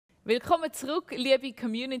Willkommen zurück, liebe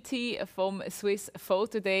Community vom Swiss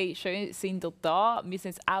Photo Day. Schön, sind ihr da. Wir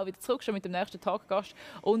sind jetzt auch wieder zurück, schon mit dem nächsten Taggast.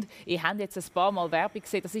 Und ihr habt jetzt ein paar Mal Werbung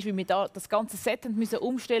gesehen. Das ist, wie wir da das ganze Set müssen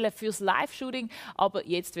umstellen fürs Live-Shooting. Aber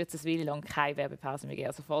jetzt wird es eine Weile lang keine Werbepause mehr geben.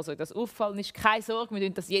 Also falls euch das auffallen ist, keine Sorge, wir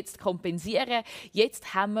das jetzt kompensieren.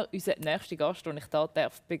 Jetzt haben wir unseren nächsten Gast, den ich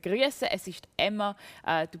hier begrüßen darf. Es ist Emma.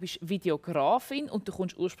 Du bist Videografin und du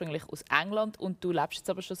kommst ursprünglich aus England. Und du lebst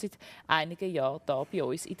jetzt aber schon seit einigen Jahren hier bei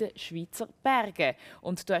uns in der Schweizer Bergen.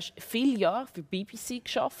 Und du hast viele Jahre für BBC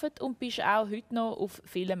gearbeitet und bist auch heute noch auf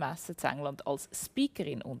vielen Messen in England als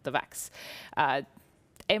Speakerin unterwegs.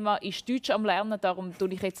 Emma ist Deutsch am Lernen, darum tue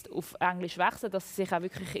ich jetzt auf Englisch wechseln, dass sie sich auch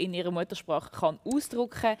wirklich in ihrer Muttersprache kann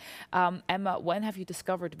ausdrücken kann. Emma, when have you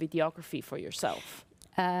discovered videography for yourself?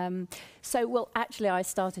 Well, actually, I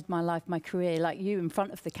started my career like you in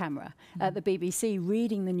front of the camera at the BBC,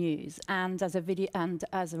 reading the news and as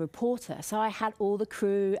a reporter. So I had all the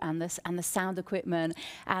crew and the sound equipment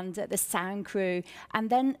and the sound crew.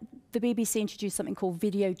 And then the BBC introduced something called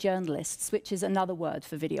video journalists, which is another word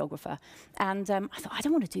for videographer. And I thought, I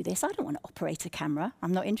don't want to do this. I don't want to operate a camera.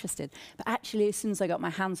 I'm not interested. But actually, as soon as I got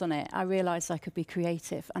my hands on it, I realised I could be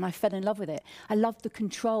creative, and I fell in love with it. I loved the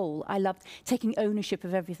control. I loved taking ownership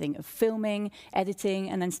of everything, of filming, editing,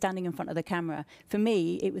 and then standing in front of the camera. For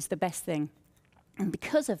me, it was the best thing. And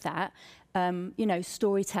because of that, you know,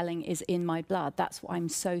 storytelling is in my blood. That's what I'm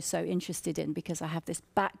so interested in, because I have this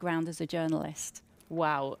background as a journalist.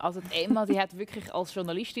 Wow, also Emma, sie hat wirklich als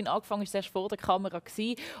Journalistin angefangen, ist erst vor der Kamera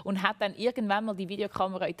gewesen und hat dann irgendwann mal die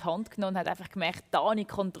Videokamera in die Hand genommen und hat einfach gemerkt, da habe ich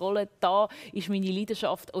Kontrolle, da ist meine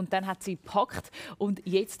Leidenschaft, und dann hat sie gepackt und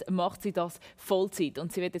jetzt macht sie das Vollzeit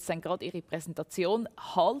und sie wird jetzt dann gerade ihre Präsentation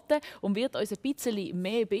halten und wird uns ein bisschen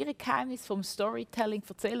mehr über ihre Geheimnisse vom Storytelling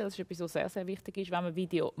erzählen. Das ist etwas, was sehr wichtig ist, wenn man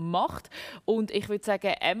Video macht. Und ich würde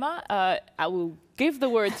sagen, Emma, I will give the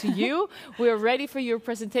word to you. We are ready for your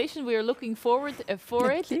presentation. We are looking forward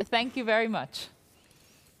for it. Thank you very much.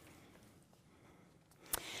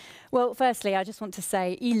 Well, firstly, I just want to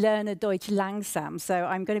say, ich lerne Deutsch langsam. So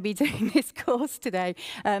I'm going to be doing this course today,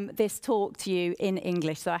 this talk to you in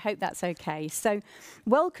English. So I hope that's okay. So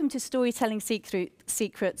welcome to Storytelling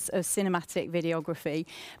Secrets of Cinematic Videography.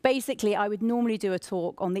 Basically, I would normally do a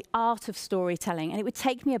talk on the art of storytelling, and it would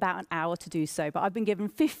take me about an hour to do so. But I've been given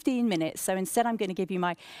 15 minutes. So instead, I'm going to give you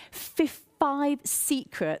my 5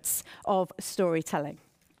 secrets of storytelling.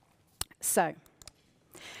 So,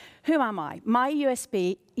 who am I? My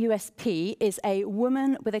USP is a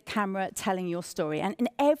woman with a camera telling your story. And in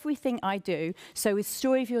everything I do, so with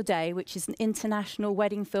Story of Your Day, which is an international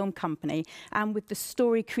wedding film company, and with the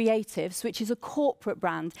Story Creatives, which is a corporate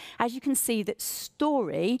brand, as you can see, that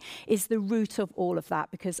story is the root of all of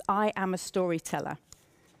that, because I am a storyteller.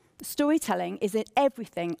 Storytelling is in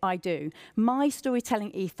everything I do. My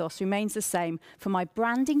storytelling ethos remains the same for my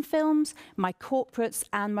branding films, my corporates,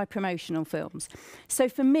 and my promotional films. So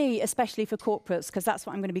for me, especially for corporates, because that's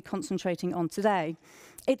what I'm going to be concentrating on today,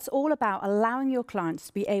 it's all about allowing your clients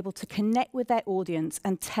to be able to connect with their audience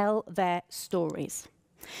and tell their stories.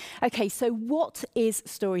 Okay, so what is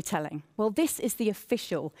storytelling? Well, this is the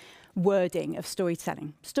official wording of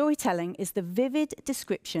storytelling. Storytelling is the vivid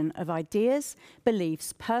description of ideas,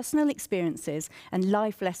 beliefs, personal experiences, and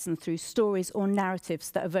life lessons through stories or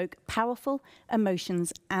narratives that evoke powerful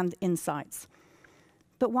emotions and insights.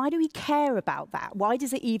 But why do we care about that? Why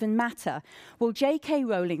does it even matter? Well, J.K.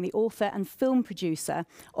 Rowling, the author and film producer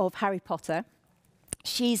of Harry Potter,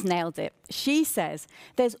 she's nailed it. She says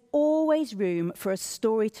there's always room for a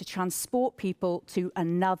story to transport people to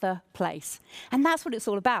another place. And that's what it's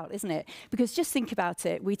all about, isn't it? Because just think about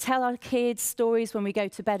it. We tell our kids stories when we go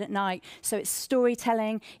to bed at night. So it's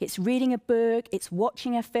storytelling, it's reading a book, it's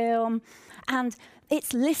watching a film, and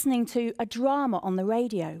it's listening to a drama on the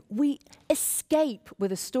radio. We escape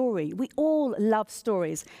with a story. We all love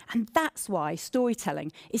stories. And that's why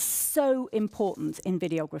storytelling is so important in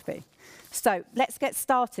videography. So let's get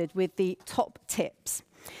started with the top tips.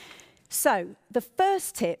 So the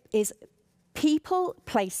first tip is people,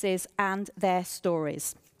 places, and their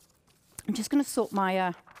stories. I'm just going to sort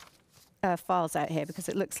my files out here because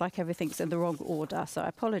it looks like everything's in the wrong order. So I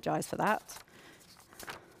apologise for that.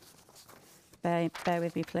 Bear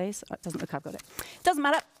with me, please. Oh, it doesn't look I've got it. Doesn't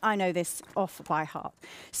matter. I know this off by heart.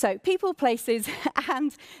 So people, places,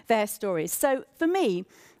 and their stories. So for me,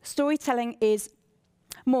 storytelling is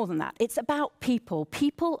more than that. It's about people.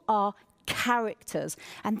 People are characters,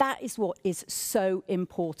 and that is what is so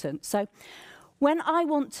important. So when I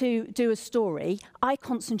want to do a story, I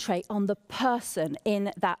concentrate on the person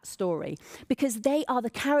in that story because they are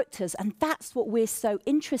the characters, and that's what we're so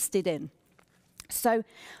interested in. So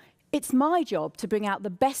it's my job to bring out the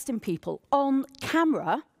best in people on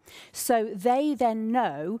camera, so they then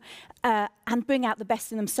know and bring out the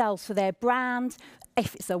best in themselves for their brand,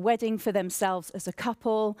 if it's a wedding, for themselves as a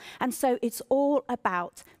couple. And so it's all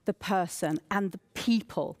about the person and the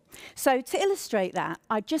people. So to illustrate that,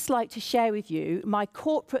 I'd just like to share with you my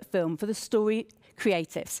corporate film for the story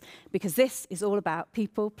creatives, because this is all about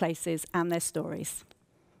people, places, and their stories.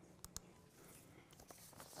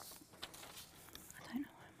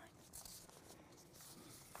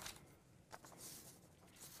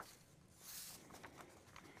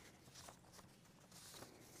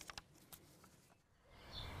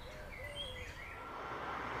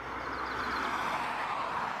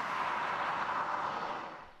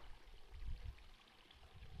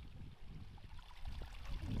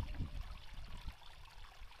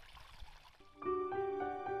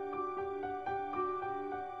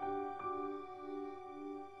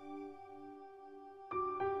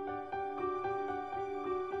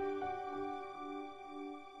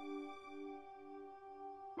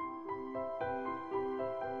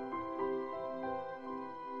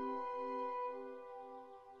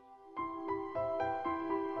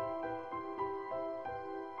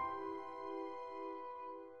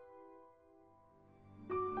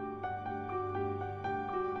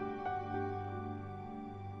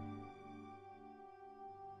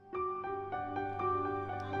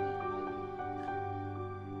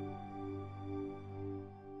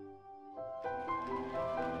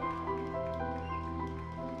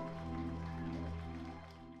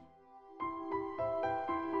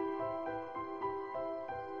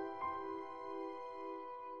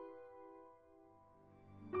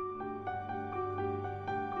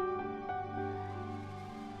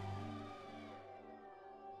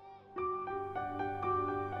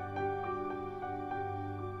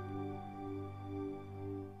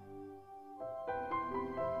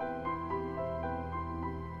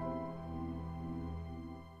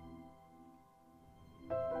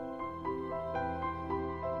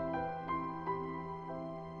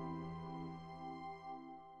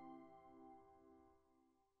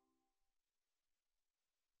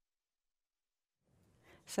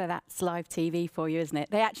 So that's live TV for you, isn't it?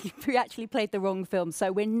 We actually played the wrong film.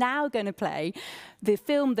 So we're now going to play the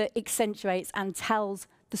film that accentuates and tells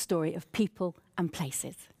the story of people and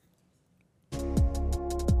places.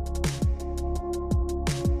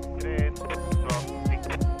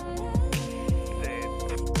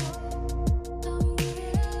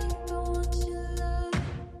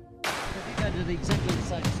 Exactly the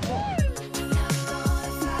same spot.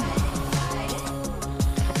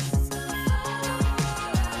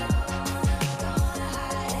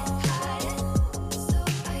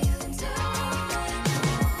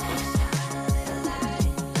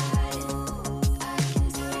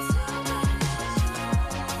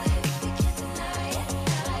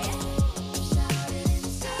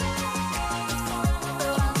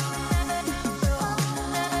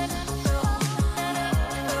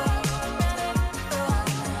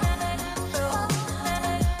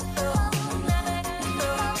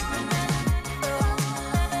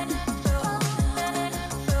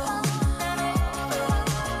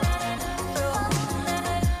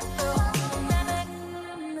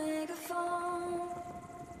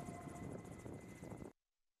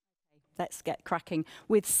 Let's get cracking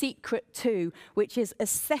with Secret 2, which is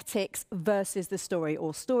aesthetics versus the story,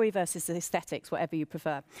 or story versus the aesthetics, whatever you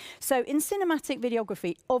prefer. So in cinematic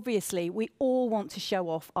videography, obviously, we all want to show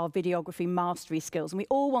off our videography mastery skills, and we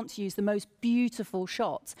all want to use the most beautiful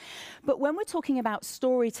shots. But when we're talking about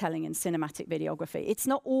storytelling in cinematic videography, it's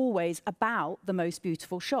not always about the most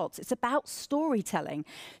beautiful shots. It's about storytelling.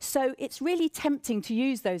 So it's really tempting to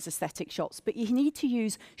use those aesthetic shots, but you need to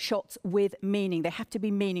use shots with meaning. They have to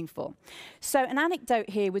be meaningful. So an anecdote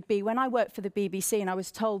here would be when I worked for the BBC and I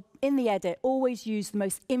was told in the edit, always use the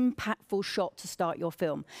most impactful shot to start your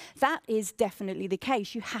film. That is definitely the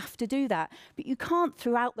case. You have to do that. But you can't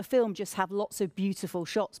throughout the film just have lots of beautiful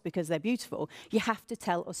shots because they're beautiful. You have to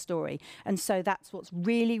tell a story. And so that's what's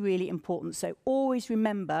really, really important. So always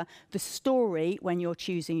remember the story when you're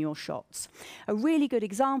choosing your shots. A really good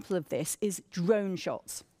example of this is drone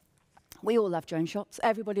shots. We all love drone shots.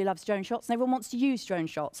 Everybody loves drone shots, and everyone wants to use drone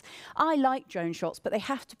shots. I like drone shots, but they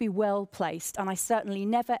have to be well placed, and I certainly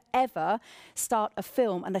never, ever start a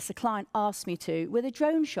film unless a client asks me to with a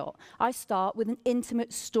drone shot. I start with an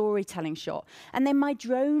intimate storytelling shot, and then my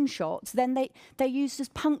drone shots, then they're used as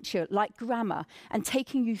puncture, like grammar, and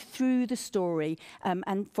taking you through the story,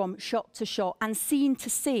 and from shot to shot and scene to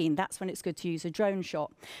scene. That's when it's good to use a drone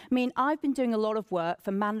shot. I mean, I've been doing a lot of work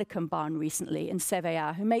for Manneken recently in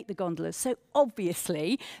Sevilla, who make the gondolas photographers. So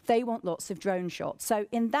obviously, they want lots of drone shots. So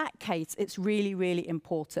in that case, it's really, really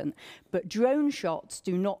important. But drone shots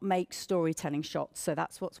do not make storytelling shots. So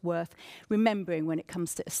that's what's worth remembering when it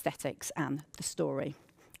comes to aesthetics and the story.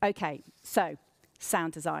 Okay, so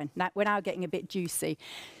sound design. Now, we're now getting a bit juicy.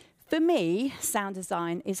 For me, sound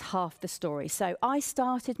design is half the story. So I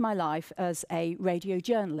started my life as a radio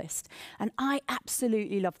journalist, and I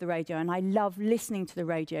absolutely love the radio, and I love listening to the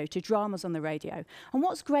radio, to dramas on the radio. And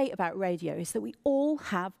what's great about radio is that we all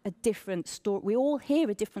have a different story. We all hear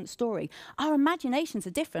a different story. Our imaginations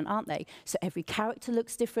are different, aren't they? So every character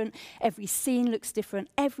looks different, every scene looks different,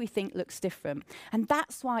 everything looks different. And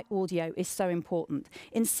that's why audio is so important.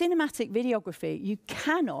 In cinematic videography, you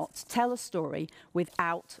cannot tell a story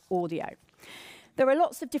without audio. There are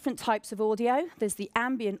lots of different types of audio. There's the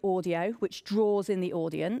ambient audio, which draws in the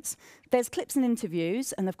audience. There's clips and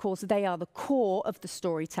interviews, and of course, they are the core of the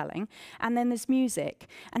storytelling. And then there's music.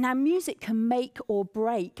 And now music can make or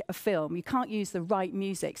break a film. You can't use the right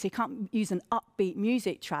music, so you can't use an upbeat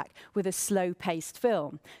music track with a slow-paced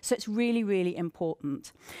film. So it's really, really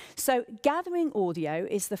important. So gathering audio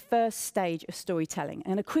is the first stage of storytelling,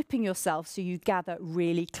 and equipping yourself so you gather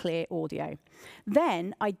really clear audio.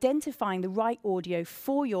 Then, identifying the right audio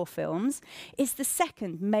for your films is the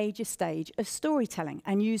second major stage of storytelling,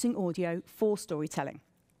 and using audio for storytelling.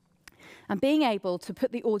 And being able to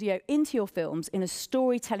put the audio into your films in a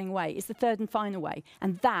storytelling way is the third and final way,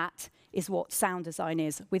 and that is what sound design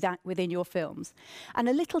is within your films. And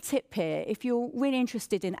a little tip here, if you're really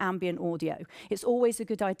interested in ambient audio, it's always a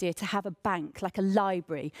good idea to have a bank, like a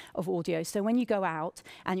library of audio. So when you go out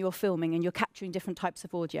and you're filming and you're capturing different types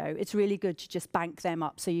of audio, it's really good to just bank them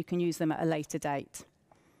up so you can use them at a later date.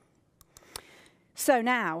 So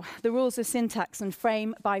now, the rules of syntax and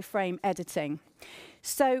frame-by-frame editing.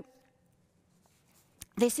 So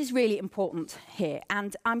this is really important here,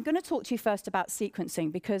 and I'm going to talk to you first about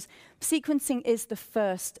sequencing, because sequencing is the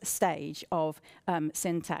first stage of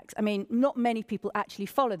syntax. I mean, not many people actually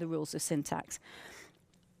follow the rules of syntax.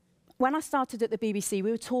 When I started at the BBC,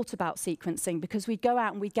 we were taught about sequencing because we'd go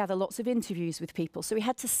out and we'd gather lots of interviews with people, so we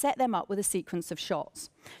had to set them up with a sequence of shots.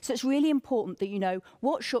 So it's really important that you know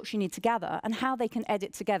what shots you need to gather and how they can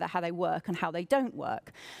edit together, how they work and how they don't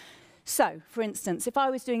work. So, for instance, if I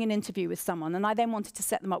was doing an interview with someone and I then wanted to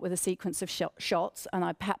set them up with a sequence of shots, and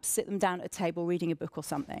I'd perhaps sit them down at a table reading a book or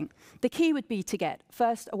something, the key would be to get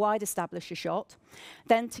first a wide establisher shot,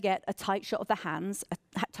 then to get a tight shot of the hands,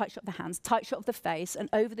 tight shot of the face, an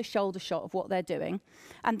over-the-shoulder shot of what they're doing,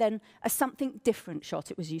 and then a something different shot,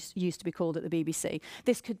 it was used to be called at the BBC.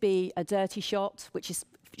 This could be a dirty shot, which is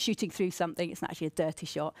shooting through something, it's not actually a dirty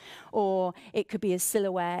shot, or it could be a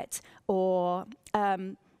silhouette, or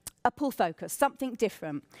a pull focus, something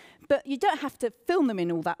different. But you don't have to film them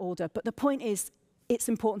in all that order, but the point is it's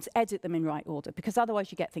important to edit them in right order, because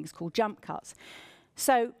otherwise you get things called jump cuts.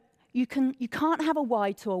 So you can't have a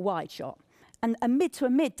wide to a wide shot, and a mid to a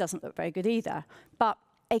mid doesn't look very good either, but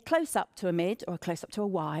a close-up to a mid, or a close-up to a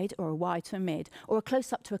wide to a mid, or a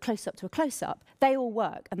close-up to a close-up to a close-up, they all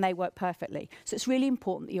work, and they work perfectly. So it's really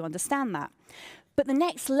important that you understand that. But the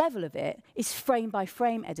next level of it is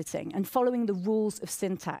frame-by-frame editing and following the rules of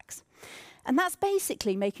syntax. And that's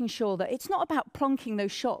basically making sure that it's not about plonking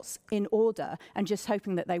those shots in order and just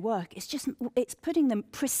hoping that they work. It's putting them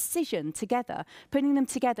precision together, putting them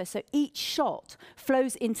together so each shot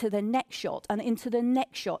flows into the next shot and into the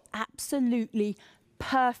next shot absolutely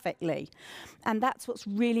perfectly. And that's what's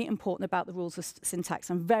really important about the rules of syntax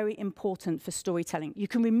and very important for storytelling. You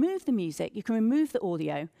can remove the music, you can remove the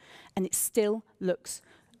audio, and it still looks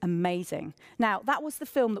amazing. Now, that was the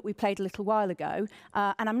film that we played a little while ago,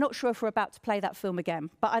 and I'm not sure if we're about to play that film again,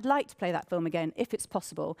 but I'd like to play that film again if it's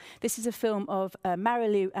possible. This is a film of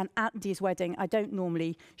Marilu and Andy's wedding. I don't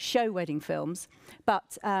normally show wedding films,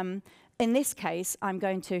 but in this case, I'm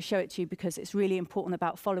going to show it to you because it's really important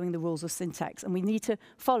about following the rules of syntax. And we need to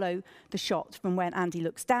follow the shot from when Andy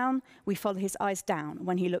looks down, we follow his eyes down.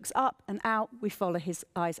 When he looks up and out, we follow his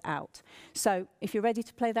eyes out. So if you're ready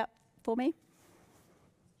to play that for me.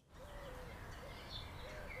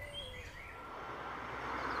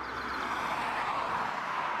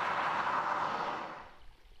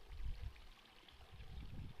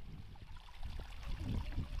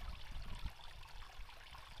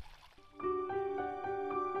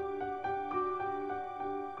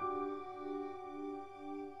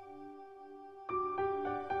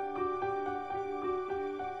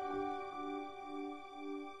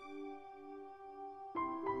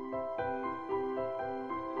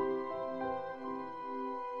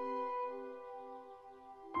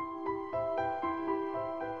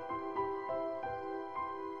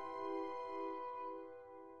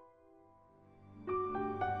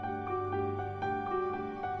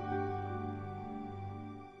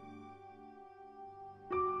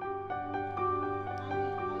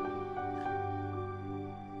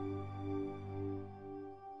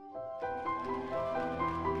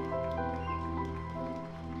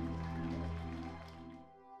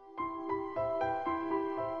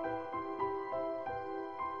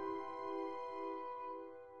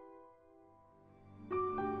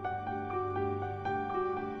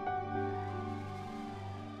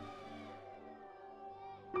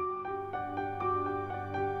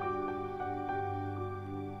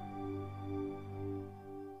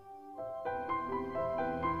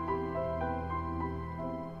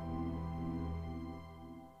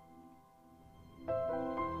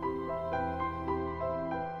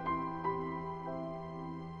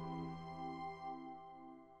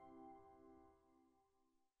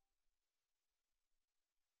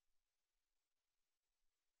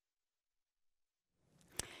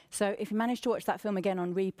 So if you manage to watch that film again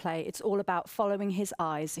on replay, it's all about following his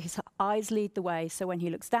eyes. His eyes lead the way. So when he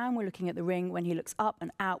looks down, we're looking at the ring. When he looks up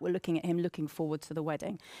and out, we're looking at him looking forward to the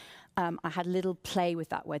wedding. I had a little play with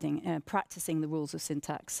that wedding, practicing the rules of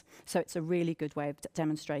syntax. So it's a really good way of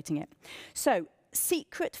demonstrating it. So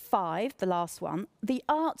secret 5, the last one, the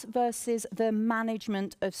art versus the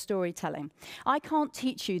management of storytelling. I can't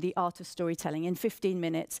teach you the art of storytelling in 15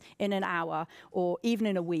 minutes, in an hour, or even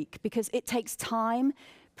in a week, because it takes time,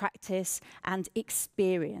 practice, and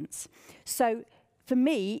experience. So for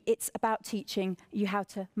me, it's about teaching you how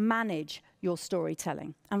to manage your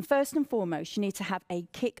storytelling. And first and foremost, you need to have a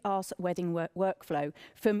kick-ass wedding workflow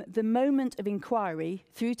from the moment of inquiry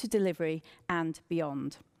through to delivery and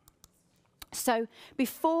beyond. So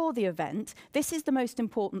before the event, this is the most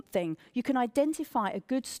important thing. You can identify a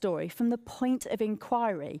good story from the point of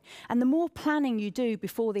inquiry. And the more planning you do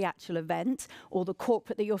before the actual event, or the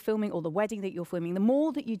corporate that you're filming, or the wedding that you're filming, the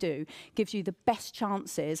more that you do gives you the best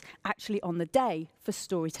chances actually on the day for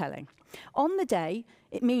storytelling. On the day,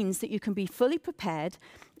 it means that you can be fully prepared.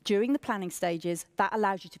 During the planning stages, that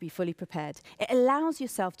allows you to be fully prepared. It allows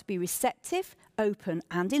yourself to be receptive, open,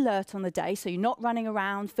 and alert on the day, so you're not running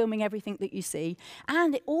around filming everything that you see.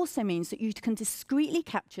 And it also means that you can discreetly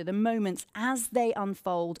capture the moments as they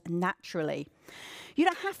unfold naturally. You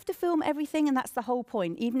don't have to film everything, and that's the whole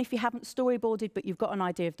point. Even if you haven't storyboarded, but you've got an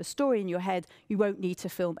idea of the story in your head, you won't need to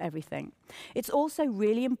film everything. It's also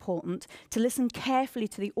really important to listen carefully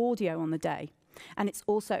to the audio on the day. And it's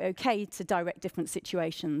also okay to direct different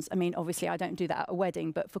situations. I mean, obviously, I don't do that at a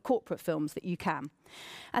wedding, but for corporate films that you can.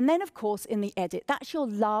 And then, of course, in the edit, that's your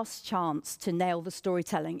last chance to nail the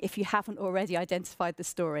storytelling if you haven't already identified the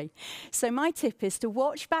story. So my tip is to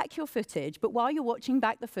watch back your footage, but while you're watching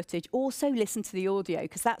back the footage, also listen to the audio,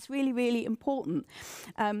 because that's really, really important.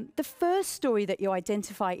 The first story that you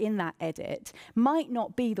identify in that edit might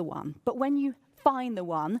not be the one, but when you find the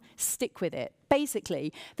one, stick with it.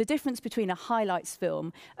 Basically, the difference between a highlights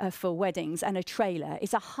film for weddings and a trailer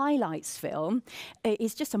is a highlights film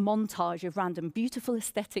is just a montage of random beautiful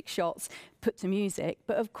aesthetic shots put to music,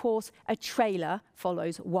 but of course a trailer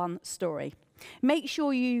follows one story. Make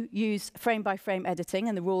sure you use frame-by-frame editing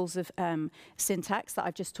and the rules of syntax that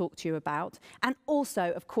I've just talked to you about. And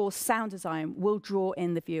also, of course, sound design will draw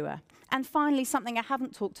in the viewer. And finally, something I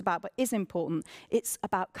haven't talked about but is important, it's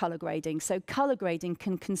about colour grading. So colour grading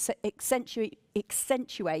can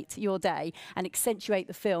accentuate your day and accentuate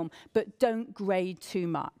the film, but don't grade too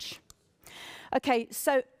much. Okay,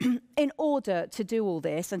 so in order to do all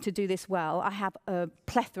this and to do this well, I have a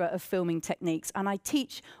plethora of filming techniques, and I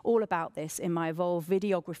teach all about this in my Evolve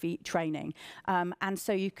Videography training. And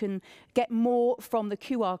so you can get more from the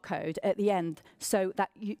QR code at the end, so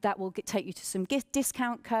that will take you to some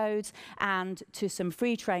discount codes and to some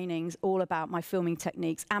free trainings all about my filming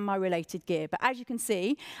techniques and my related gear. But as you can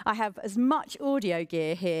see, I have as much audio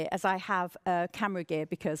gear here as I have camera gear,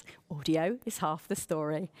 because audio is half the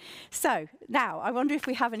story. So now, I wonder if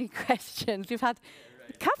we have any questions. We've had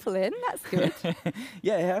a couple in, that's good.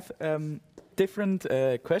 Yeah, I have different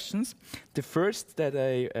questions. The first that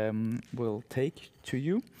I will take to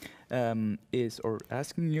you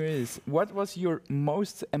asking you is, what was your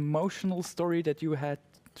most emotional story that you had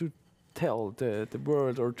to tell the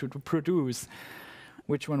world or to produce?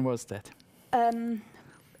 Which one was that?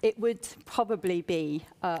 It would probably be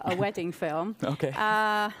a wedding film. Okay.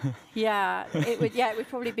 Yeah, it would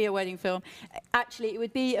probably be a wedding film. Actually, it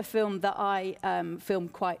would be a film that I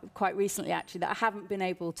filmed quite recently, actually, that I haven't been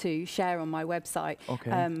able to share on my website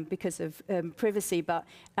because of privacy. But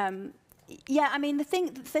yeah, I mean, the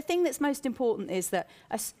thing that's most important is that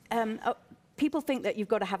people think that you've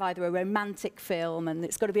got to have either a romantic film and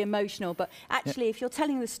it's got to be emotional, but actually, if you're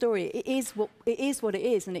telling the story, it is what it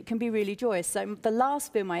is, and it can be really joyous. So the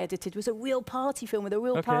last film I edited was a real party film with a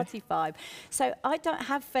real party vibe. So I don't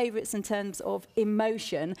have favourites in terms of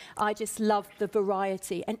emotion. I just love the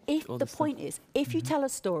variety. And if the point is, if you tell a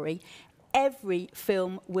story, every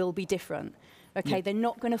film will be different. Okay, they're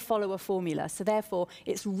not going to follow a formula, so therefore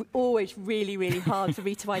it's always really, really hard for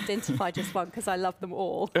me to identify just one, because I love them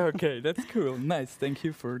all. Okay, that's cool. Nice. Thank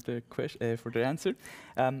you for the answer.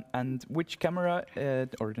 And which camera,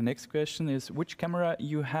 or the next question is, which camera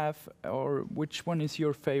you have, or which one is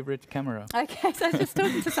your favorite camera? Okay, so I was just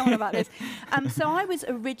talking to someone about this. So I was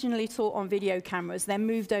originally taught on video cameras, then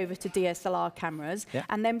moved over to DSLR cameras,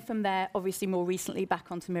 and then from there, obviously more recently, back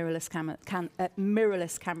onto mirrorless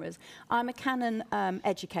cameras. I'm a Canon Canon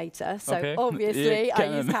educator, so Okay. obviously Yeah,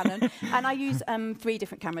 I use Canon. Canon. And I use 3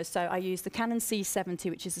 different cameras. So I use the Canon C70,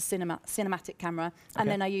 which is a cinematic camera, and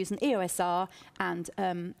then I use an EOS R and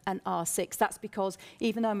an R6. That's because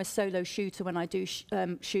even though I'm a solo shooter, when I do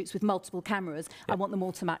shoots with multiple cameras, I want them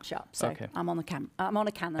all to match up. So I'm on a Canon,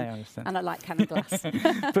 I understand. and I like Canon glass.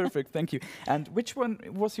 Perfect, thank you. And which one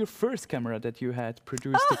was your first camera that you had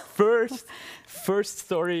produced? The first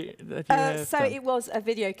story that you had So done? it was a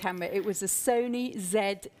video camera. It was a Sony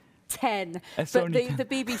Z10. A But Sony the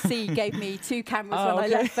BBC gave me 2 cameras Ah, when I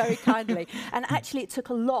okay. left very kindly. And actually, it took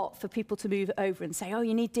a lot for people to move over and say, oh,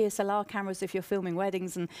 you need DSLR cameras if you're filming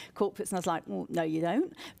weddings and corporates. And I was like, well, no, you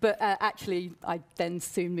don't. But actually, I then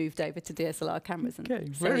soon moved over to DSLR cameras. And Okay,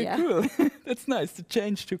 so, very yeah. cool. That's nice to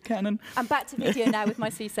change to Canon. I'm back to video now with my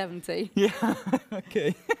C70. Yeah,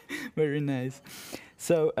 okay, very nice.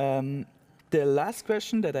 So the last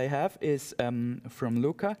question that I have is from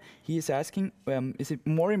Luca. He is asking, is it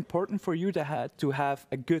more important for you to have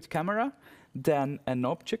a good camera than an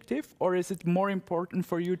objective, or is it more important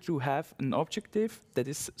for you to have an objective that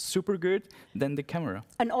is super good than the camera?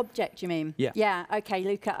 An object, you mean? Yeah. Yeah, okay,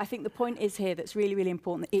 Luca, I think the point is here that's really, really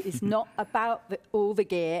important. It is not about all the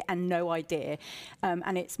gear and no idea.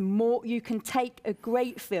 And it's more, you can take a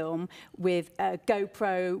great film with a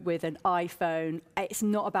GoPro, with an iPhone. It's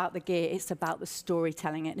not about the gear, it's about the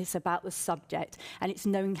storytelling, and it's about the subject, and it's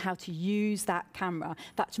knowing how to use that camera.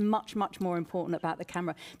 That's much, much more important about the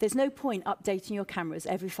camera. There's no point updating your cameras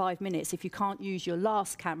every 5 minutes if you can't use your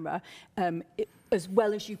last camera as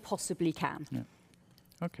well as you possibly can. Yeah.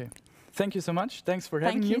 Okay. Thank you so much. Thanks for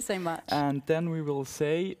having Thank you so much. And then we will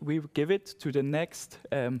give it to the next,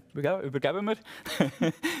 übergeben wir.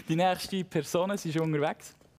 Die nächste Person, sie ist unterwegs.